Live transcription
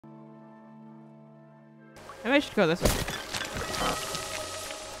Maybe I should go this way.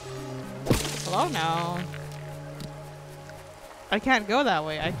 Hello? No. I can't go that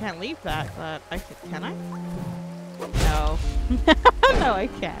way. I can't leave that, but I can I? No. No, I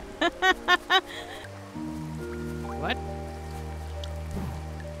can't. What?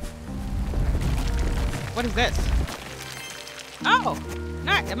 What is this? Oh!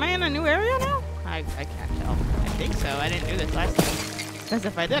 Not, am I in a new area now? I can't tell. I think so. I didn't do this last time. Because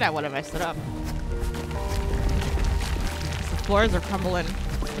if I did, I would have messed it up. The floors are crumbling.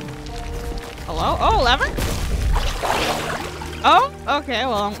 Hello? Oh, lever? Oh, okay.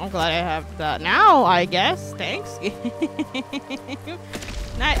 Well, I'm glad I have that now, I guess. Thanks.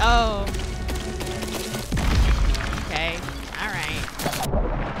 Night. Oh. Okay. Alright.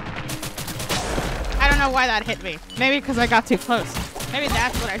 I don't know why that hit me. Maybe because I got too close. Maybe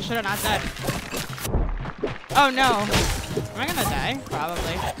that's what I should have not done. Oh no. Am I gonna die?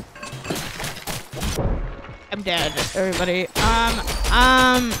 Probably. I'm dead, everybody.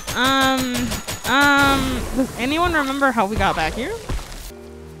 Does anyone remember how we got back here?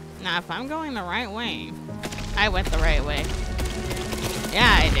 Nah, if I'm going the right way. I went the right way.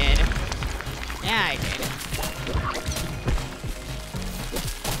 Yeah, I did. Yeah, I did.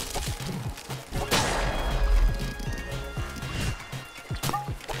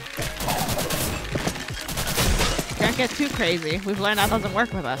 Can't get too crazy. We've learned that doesn't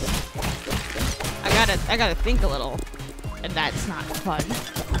work with us. I gotta think a little. And that's not fun.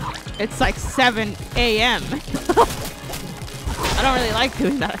 It's like 7 a.m. I don't really like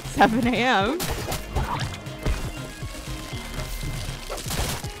doing that at 7 a.m.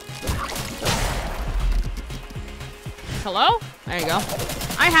 Hello? There you go.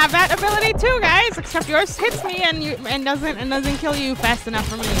 I have that ability too, guys. Except yours hits me and doesn't kill you fast enough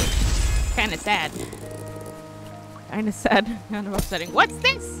for me. Kinda sad. Kinda sad. Kind of upsetting. What's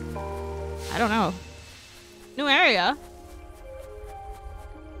this? I don't know. New area.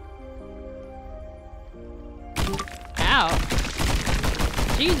 Ow.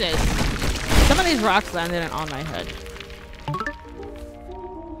 Jesus. Some of these rocks landed on my head.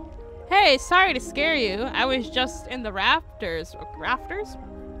 Hey, sorry to scare you. I was just in the rafters,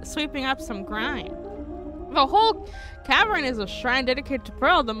 sweeping up some grime. The whole cavern is a shrine dedicated to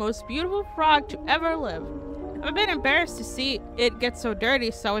Pearl, the most beautiful frog to ever live. I'm a bit embarrassed to see it get so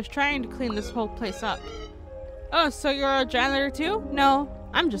dirty, so I was trying to clean this whole place up. Oh, so you're a janitor too? No,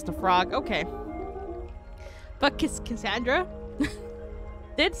 I'm just a frog. Okay. But Cassandra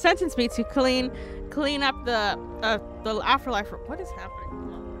did sentence me to clean up the afterlife. What is happening?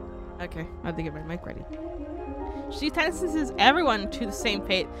 Okay, I have to get my mic ready. She sentences everyone to the same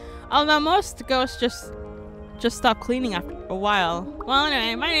fate, although most ghosts just stop cleaning after a while. Well,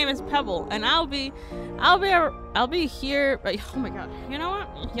 anyway, my name is Pebble, and I'll be here. Oh my god, you know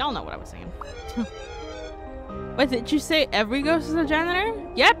what? Y'all know what I was saying. But did you say every ghost is a janitor?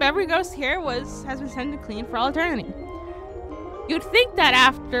 Yep, every ghost here has been sent to clean for all eternity. You'd think that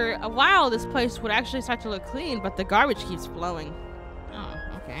after a while this place would actually start to look clean, but the garbage keeps flowing. Oh,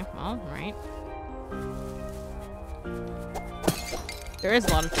 okay, well, right. There is a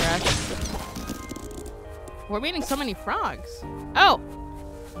lot of trash. We're meeting so many frogs. Oh!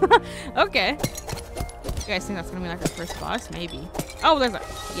 Okay. You guys think that's gonna be like our first boss? Maybe. Oh, there's a...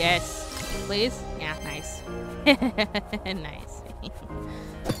 Yes. Please? Yeah, nice. Nice.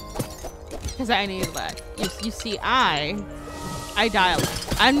 Because I need that. You see, I die a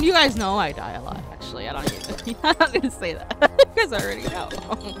lot. And you guys know I die a lot, actually. I don't need to say that. You guys already know.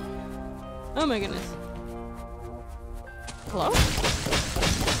 Oh my goodness. Hello?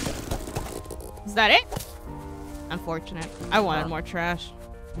 Is that it? Unfortunate. I wanted more trash.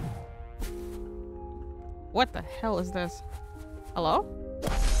 What the hell is this? Hello?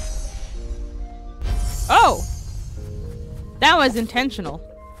 Oh! That was intentional.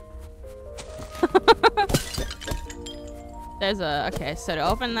 There's a... Okay, so to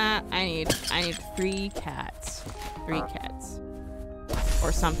open that, I need 3 cats. 3 cats.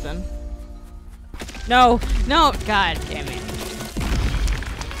 Or something. No! No! God damn it.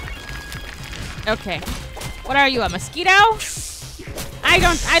 Okay. What are you, a mosquito? I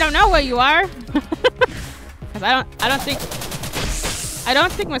don't know what you are. Cause I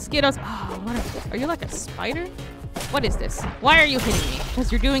don't think mosquitoes. Oh, are you like a spider? What is this? Why are you hitting me?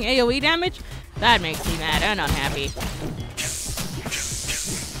 Because you're doing AoE damage? That makes me mad and unhappy.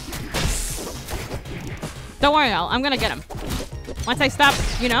 Don't worry, I'm gonna get him. Once I stop,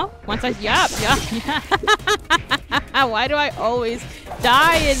 you know? Once I, yup. Why do I always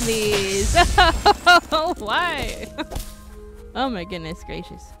die in these? Why? Oh my goodness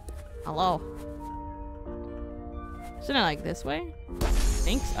gracious. Hello. Shouldn't I like this way?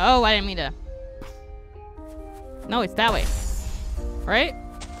 Thanks. Oh, I didn't mean to. No, it's that way. Right?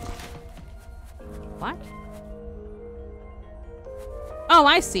 What? Oh,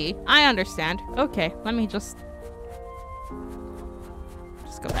 I see. I understand. Okay, let me just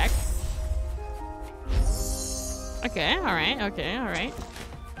go back. Okay, alright, okay, alright.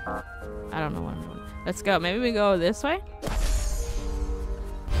 I don't know what I'm doing. Let's go. Maybe we go this way?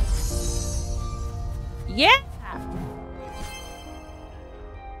 Yeah!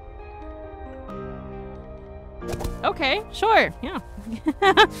 Okay, sure. Yeah.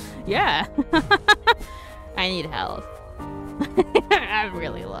 Yeah. I need health. I'm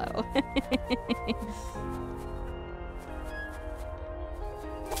really low.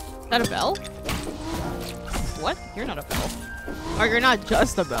 Is that a bell? What? You're not a bell. Or you're not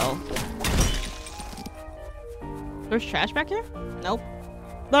just a bell. There's trash back here? Nope.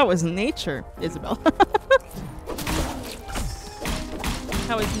 That was nature, Isabel.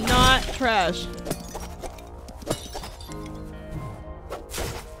 That was not trash.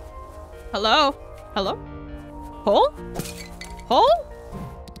 Hello? Hello? Hole? Hole?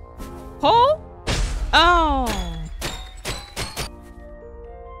 Hole? Oh.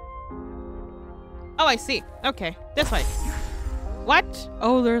 Oh, I see. Okay, this way. What?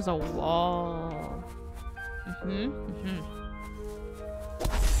 Oh, there's a wall.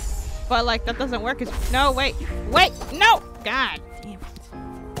 But like, that doesn't work. No, wait. Wait, no! God damn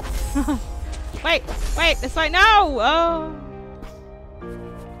it. Wait, this way. No! Oh.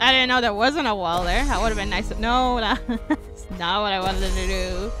 I didn't know there wasn't a wall there. That would have been nice. No, that's not what I wanted to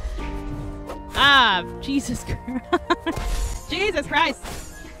do. Ah, Jesus Christ. Jesus Christ.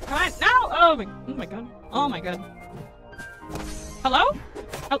 Come on. No! Oh my god. Oh my god. Hello?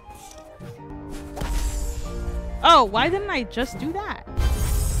 Oh, why didn't I just do that?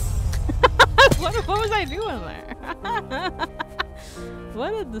 What was I doing there?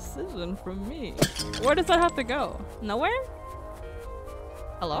 What a decision from me. Where does that have to go? Nowhere?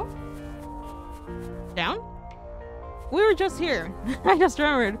 Hello? Down? We were just here. I just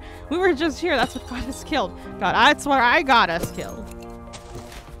remembered. We were just here. That's what got us killed. God, that's where I got us killed.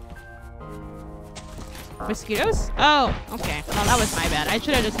 Mosquitoes? Oh, okay. Well, that was my bad. I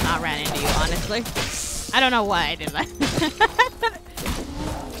should have just not ran into you, honestly. I don't know why I did that.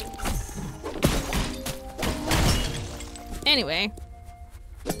 Anyway.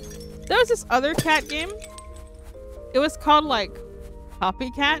 There was this other cat game. It was called, like,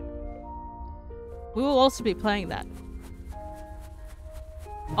 Copycat. We will also be playing that.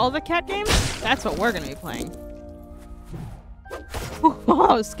 All the cat games? That's what we're gonna be playing. Oh,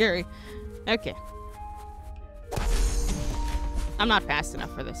 that was scary. Okay. I'm not fast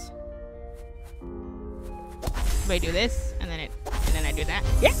enough for this. So I do this, and then I do that.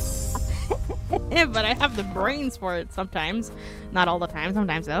 Yeah! But I have the brains for it sometimes. Not all the time,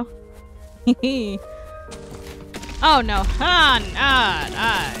 sometimes though. Oh no.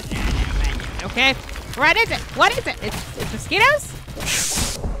 Okay. What is it? What is it? It's mosquitoes?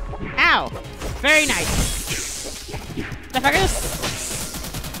 Ow. Very nice. I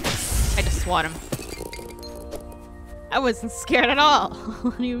just swat him. I wasn't scared at all.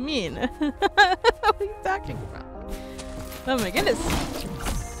 What do you mean? What are you talking about? Oh my goodness.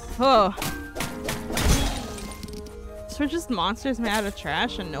 Oh. So we're just monsters made out of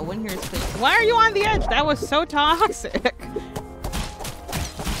trash and no one here is clean. Why are you on the edge? That was so toxic.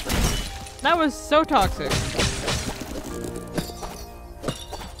 That was so toxic.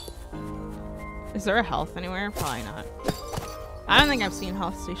 Is there a health anywhere? Probably not. I don't think I've seen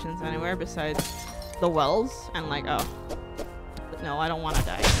health stations anywhere besides the wells and like, oh. No, I don't want to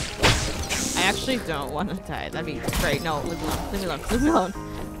die. I actually don't want to die. That'd be great. No, leave me alone. Leave me alone. Leave me alone.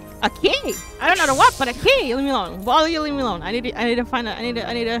 A key! I don't know to what, but a key! Leave me alone. Why you leave me alone? I need to find a, I need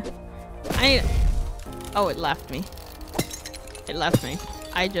to. Oh, it left me. It left me.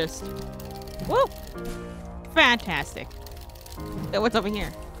 I just, whoa! Fantastic. What's over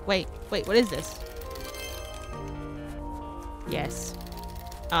here? Wait, what is this? Yes.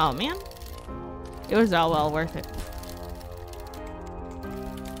 Oh, man. It was all well worth it.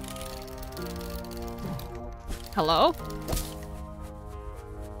 Hello?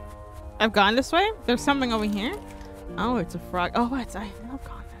 I've gone this way? There's something over here? Oh, it's a frog. Oh, I have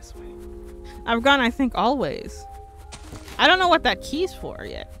gone this way. I've gone, I think, always. I don't know what that key's for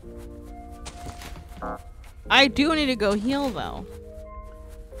yet. I do need to go heal, though.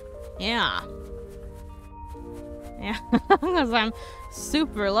 Yeah. Yeah, because I'm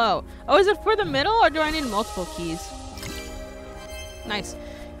super low. Oh, is it for the middle, or do I need multiple keys? Nice.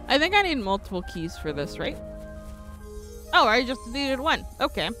 I think I need multiple keys for this, right? Oh, I just needed one.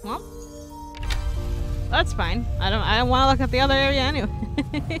 Okay, well. That's fine. I don't want to look at the other area anyway.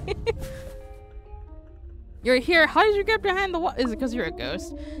 You're here. How did you get behind the wall? Is it because you're a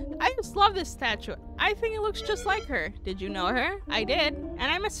ghost? I just love this statue. I think it looks just like her. Did you know her? I did, and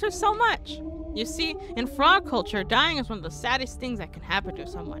I miss her so much. You see, in frog culture, dying is one of the saddest things that can happen to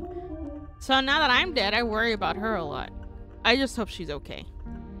someone. So now that I'm dead, I worry about her a lot. I just hope she's okay.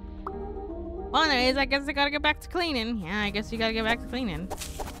 Well, anyways, I guess I gotta get back to cleaning. Yeah, I guess you gotta get back to cleaning.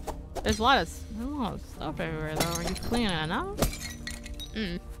 There's a lot of stuff everywhere, though. Are you cleaning enough?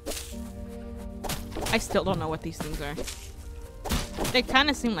 I still don't know what these things are. They kind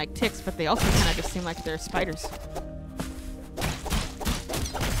of seem like ticks, but they also kind of just seem like they're spiders.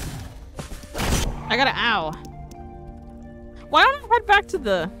 I got an ow. Why don't I head back to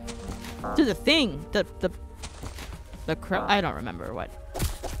the thing? The crow. I don't remember what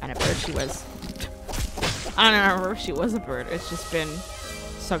kind of bird she was. I don't remember if she was a bird. It's just been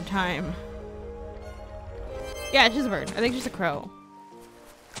some time. Yeah, she's a bird. I think she's a crow.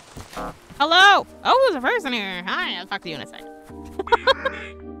 Hello! Oh, there's a person here. Hi, I'll talk to you in a sec.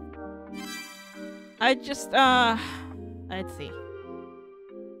 I just, let's see.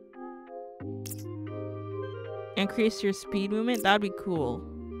 Increase your speed movement? That'd be cool.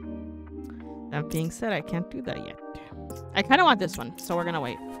 That being said, I can't do that yet. I kind of want this one, so we're gonna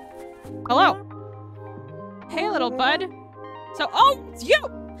wait. Hello! Hey, little bud. So, oh, it's you!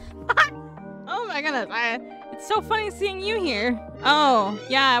 Oh my goodness, it's so funny seeing you here. Oh,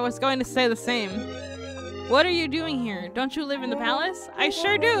 yeah, I was going to say the same. What are you doing here? Don't you live in the palace? I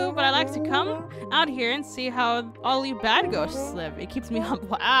sure do, but I like to come out here and see how all you bad ghosts live. It keeps me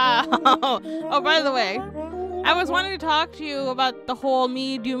humble. Oh, by the way, I was wanting to talk to you about the whole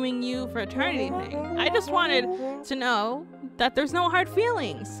me dooming you for eternity thing. I just wanted to know that there's no hard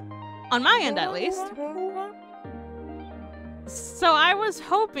feelings. On my end, at least. So I was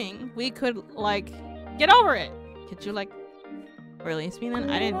hoping we could, like, get over it. Could you, like, release me then?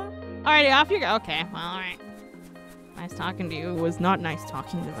 I didn't. Alrighty, off you go. Okay, well, alright. Nice talking to you. It was not nice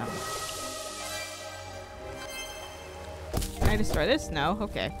talking to them. Can I destroy this? No?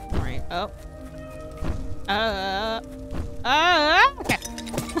 Okay. Alright. Oh. Okay.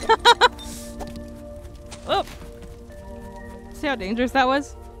 Oh. See how dangerous that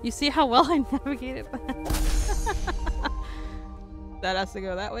was? You see how well I navigated that? That has to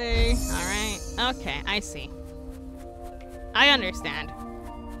go that way. Alright. Okay, I see. I understand.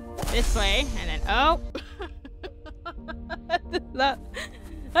 This way, and then oh.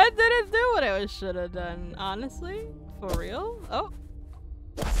 I didn't do what I should have done, honestly. For real? Oh.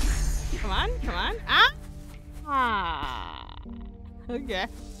 Come on, come on. Ah. Okay.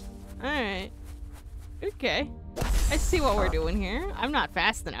 Alright. Okay. I see what we're doing here. I'm not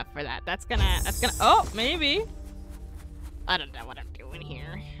fast enough for that. That's gonna oh, maybe. I don't know what I'm doing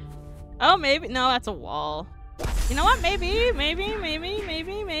here. Oh, maybe. No, that's a wall. You know what? Maybe.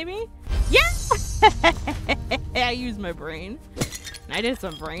 Yeah! I used my brain. I did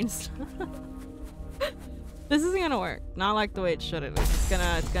some brain stuff. This isn't gonna work. Not like the way it should have.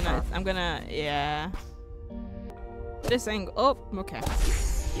 Yeah. This angle. Oh, okay.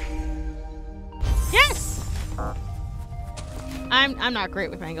 Yes! I'm not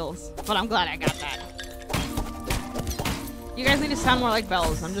great with angles, but I'm glad I got that. You guys need to sound more like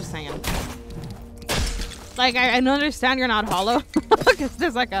bells, I'm just saying. Like, I understand you're not hollow, because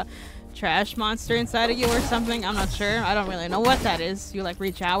there's like a trash monster inside of you or something. I'm not sure. I don't really know what that is. You like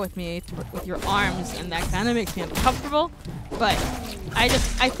reach out with me with your arms, and that kind of makes me uncomfortable. But I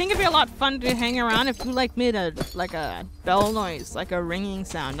think it'd be a lot fun to hang around if you like made a bell noise, like a ringing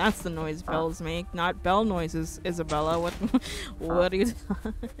sound. That's the noise bells make, not bell noises. Isabella, what are you?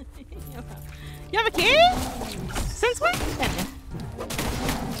 You have a key? Since when?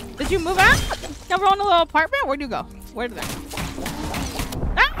 Did you move out? You ever own a little apartment? Where'd you go? Where did that go?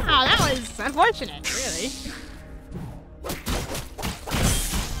 Ah, that was unfortunate, really.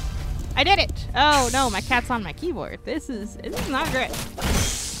 I did it! Oh no, my cat's on my keyboard. This is not great.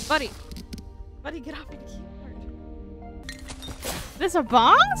 Buddy, get off your keyboard. Is this a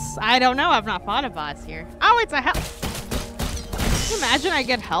boss? I don't know, I've not fought a boss here. Oh, it's a health. Can you imagine I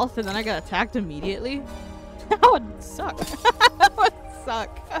get health and then I get attacked immediately? That would suck. That would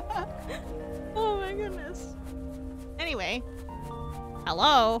suck. Oh my goodness. Anyway.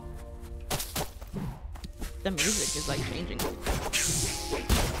 Hello? The music is like changing.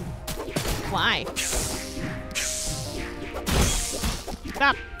 Why?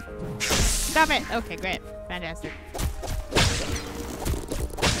 Stop. Stop it. Okay, great. Fantastic.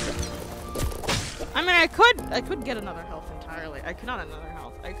 I mean, I could get another health entirely. I could not another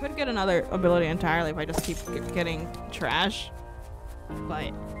health. I could get another ability entirely if I just keep getting trash.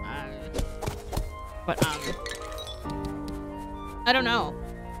 But I don't know.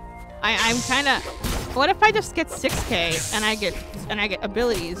 I'm kind of What if I just get 6K and I get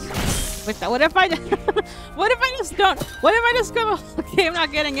abilities with that? What if I just go the game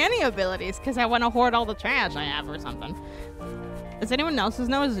not getting any abilities because I want to hoard all the trash I have or something? Is anyone else's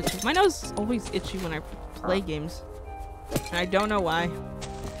nose itchy? My nose is always itchy when I play games. And I don't know why.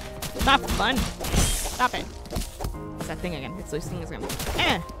 It's not fun. Stop it. It's that thing again. It's this thing again.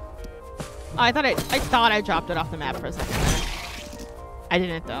 Eh. Oh, I thought I dropped it off the map for a second. I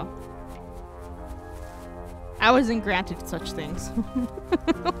didn't though. I wasn't granted such things.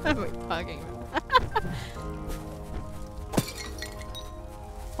 What am I talking about?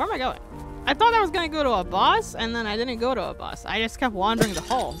 Where am I going? I thought I was gonna go to a boss, and then I didn't go to a boss. I just kept wandering the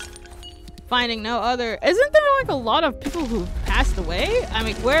halls, finding no other. Isn't there like a lot of people who passed away? I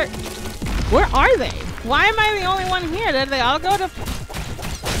mean, where are they? Why am I the only one here? Did they all go to?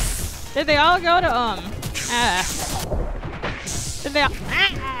 Did they all go to Did they all?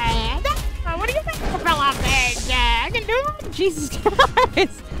 What do you think I fell off there? Yeah, I can do it. Jesus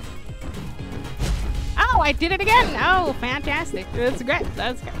Christ. Oh, I did it again. Oh, fantastic. That's great.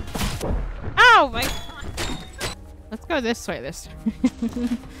 That's great. Oh my God. Let's go this way this time.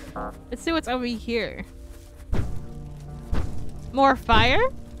 Let's see what's over here. More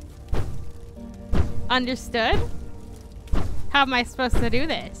fire? Understood. How am I supposed to do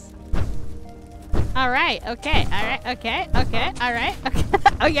this? Alright, okay, alright, okay, okay, alright, okay.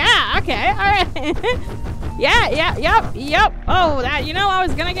 Oh yeah, okay, alright. Yeah, yep. Oh, that, you know, I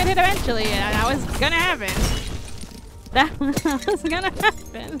was gonna get hit eventually. That was gonna happen. That was gonna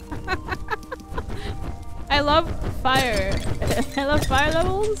happen. I love fire. I love fire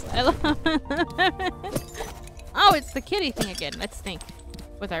levels. I love Oh, it's the kitty thing again. Let's think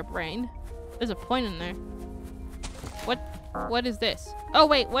with our brain. There's a point in there. What is this? Oh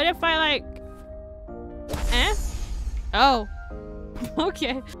wait, what if I like Oh.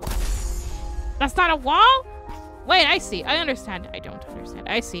 Okay. That's not a wall? Wait, I see. I understand. I don't understand.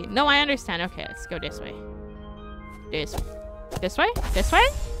 I see. No, I understand. Okay, let's go this way. This way? This way?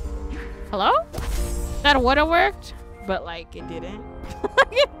 Hello? That would have worked, but like it didn't.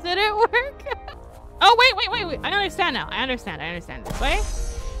 It didn't work. Oh, wait. I understand now. I understand. This way.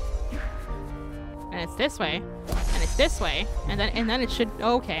 And it's this way. And it's this way. And then it should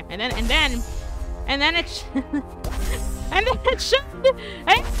okay. And then it should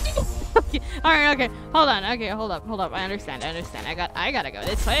okay. All right, okay. Hold on. Okay, hold up. I understand. I gotta go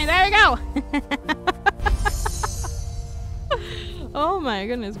this way. There we go. Oh my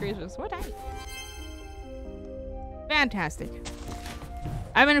goodness gracious. What happened? Fantastic.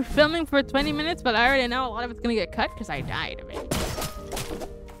 I've been filming for 20 minutes, but I already know a lot of it's gonna get cut because I died of it.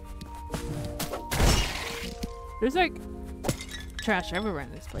 There's like trash everywhere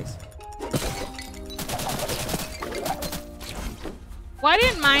in this place. Why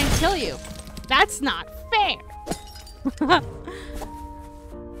didn't mine kill you? That's not fair.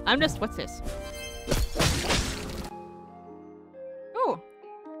 I'm just, what's this? Oh.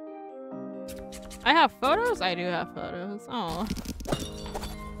 I have photos? I do have photos. Oh.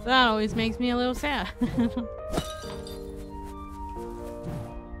 That always makes me a little sad.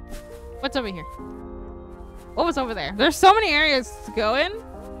 What's over here? What was over there? There's so many areas to go in.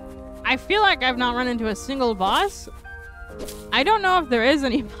 I feel like I've not run into a single boss. I don't know if there is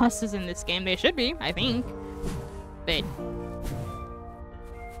any bosses in this game. They should be, I think. But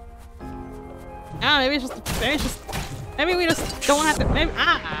oh, maybe we just don't have to. Maybe,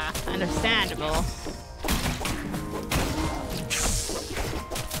 understandable.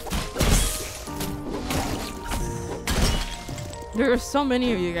 There are so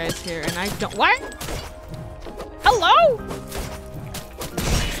many of you guys here, and I don't. What? Hello?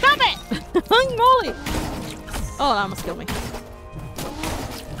 Stop it! Holy moly! Oh, that almost killed me.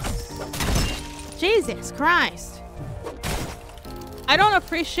 Jesus Christ. I don't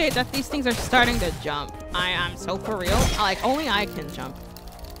appreciate that these things are starting to jump. I am so for real. Like, only I can jump.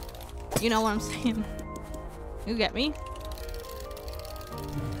 You know what I'm saying? You get me?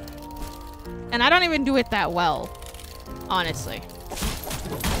 And I don't even do it that well. Honestly.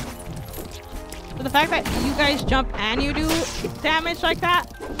 But the fact that you guys jump and you do damage like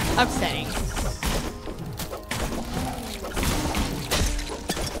that, upsetting.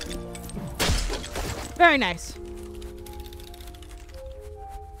 Very nice.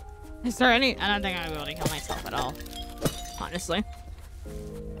 Is there any? I don't think I'm able to kill myself at all. Honestly.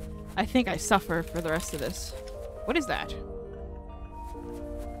 I think I suffer for the rest of this. What is that?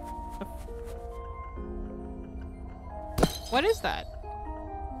 What is that?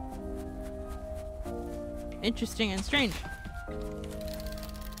 Interesting and strange.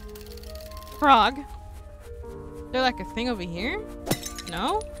 Frog. Is there like a thing over here?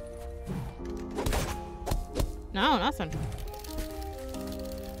 No? No, nothing.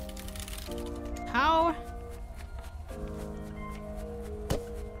 How?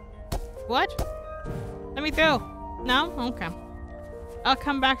 What? Let me through. No? Okay. I'll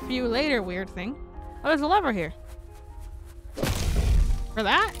come back for you later, weird thing. Oh, there's a lever here. For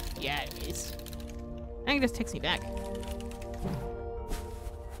that? Yeah, it is. I think it just takes me back.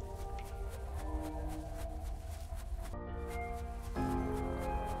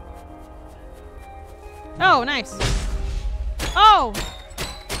 Oh, nice. Oh!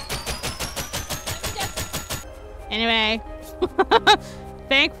 Anyway.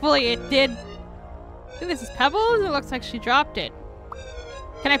 Thankfully, it did. I think this is Pebbles. It looks like she dropped it.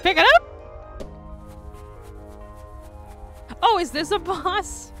 Can I pick it up? Oh, is this a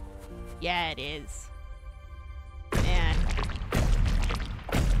boss? Yeah, it is. Man.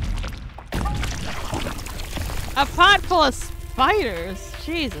 A pot full of spiders?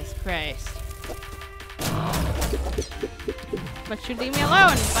 Jesus Christ. But you leave me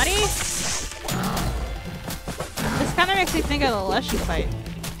alone, buddy. This kind of makes me think of the Leshy fight.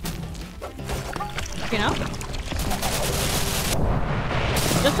 You know?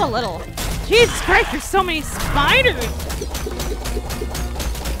 Just a little. Jesus Christ, there's so many spiders!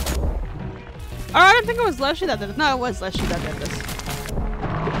 Oh, I don't think it was Leshy that did this. No, it was Leshy that did this.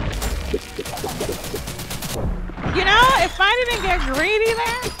 You know, if I didn't get greedy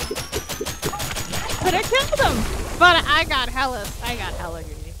there, could have killed them. But I got hella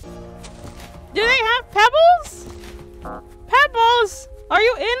greedy. Do they have pebbles? Pebbles! Are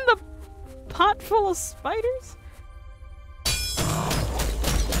you in the pot full of spiders?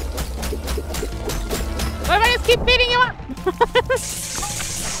 What if I just keep beating you up?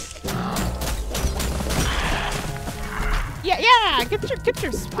 yeah, get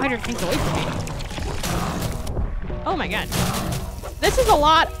your spider things away from me. Oh my god. This is a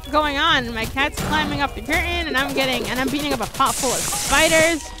lot going on. My cat's climbing up the curtain and I'm beating up a pot full of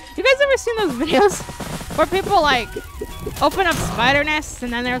spiders. You guys ever seen those videos where people like open up spider nests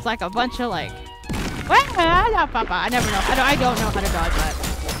and then there's like a bunch of like I never know. I don't know how to dodge that.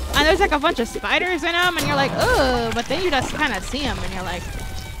 And there's like a bunch of spiders in them and you're like, oh, but then you just kind of see them and you're like,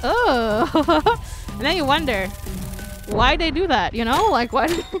 oh. And then you wonder why they do that, you know? Like, why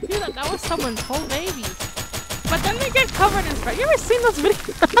did they do that? That was someone's whole baby. But then they get covered in spiders. You ever seen those videos?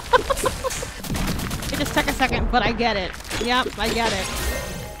 It just took a second, but I get it. Yep, I get it.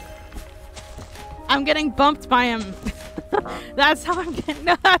 I'm getting bumped by him. That's how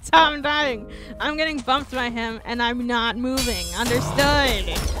I'm dying. I'm getting bumped by him and I'm not moving.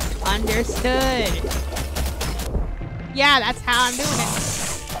 Understood. Understood. Yeah, that's how I'm doing it.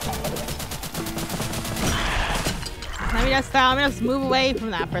 Let me just move away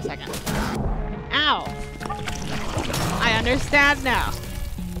from that for a second. Ow. I understand now.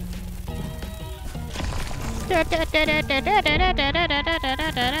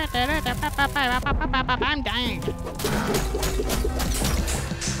 I'm dying.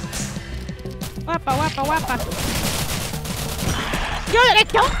 Wappa, wappa, wappa. You're gonna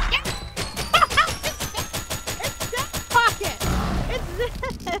kill me? It's this pocket. It's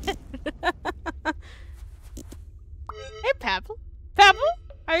this. Hey, Pebble. Pebble?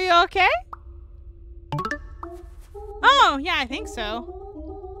 Are you okay? Oh, yeah, I think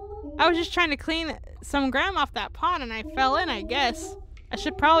so. I was just trying to clean some grime off that pot and I fell in, I guess. I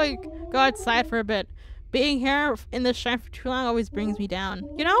should probably go outside for a bit. Being here in this shrine for too long always brings me down.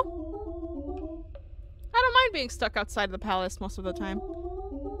 You know? I don't mind being stuck outside the palace most of the time.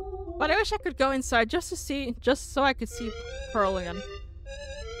 But I wish I could go inside just so I could see Pearl again.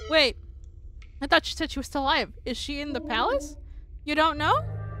 Wait. I thought she said she was still alive. Is she in the palace? You don't know?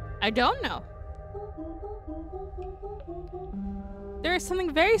 I don't know. There is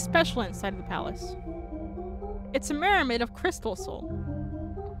something very special inside the palace. It's a mirror made of crystal soul.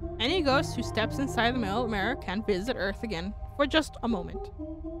 Any ghost who steps inside the mirror can visit Earth again for just a moment.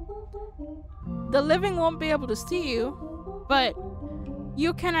 The living won't be able to see you, but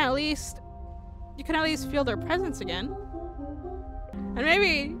you can at least feel their presence again. And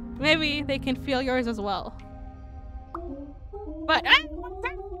maybe they can feel yours as well. But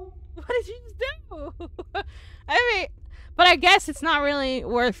what did you just do? I mean, but I guess it's not really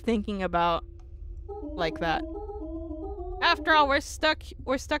worth thinking about like that. After all, we're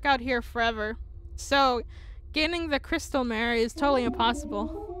stuck out here forever. So getting the crystal mirror is totally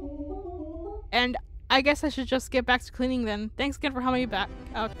impossible. And I guess I should just get back to cleaning then. Thanks again for helping me back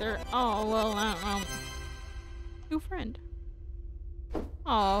out there. Oh, well, I don't know. New friend.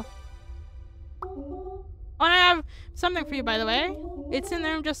 Oh. Oh, and I have something for you, by the way. It's in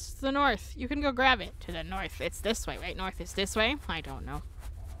there just to the north. You can go grab it. To the north. It's this way, right? North is this way? I don't know.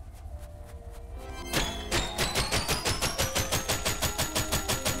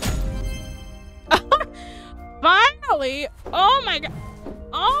 Literally. Oh my god.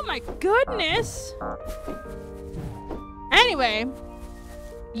 Oh my goodness. Anyway.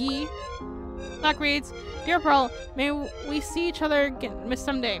 Yee. Black reads, Dear Pearl, may we see each other again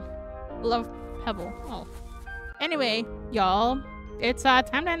someday. Love, Pebble. Oh. Anyway, y'all, it's time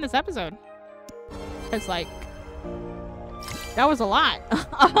to end this episode. It's like, that was a lot.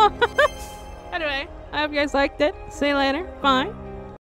 Anyway, I hope you guys liked it. See you later. Bye.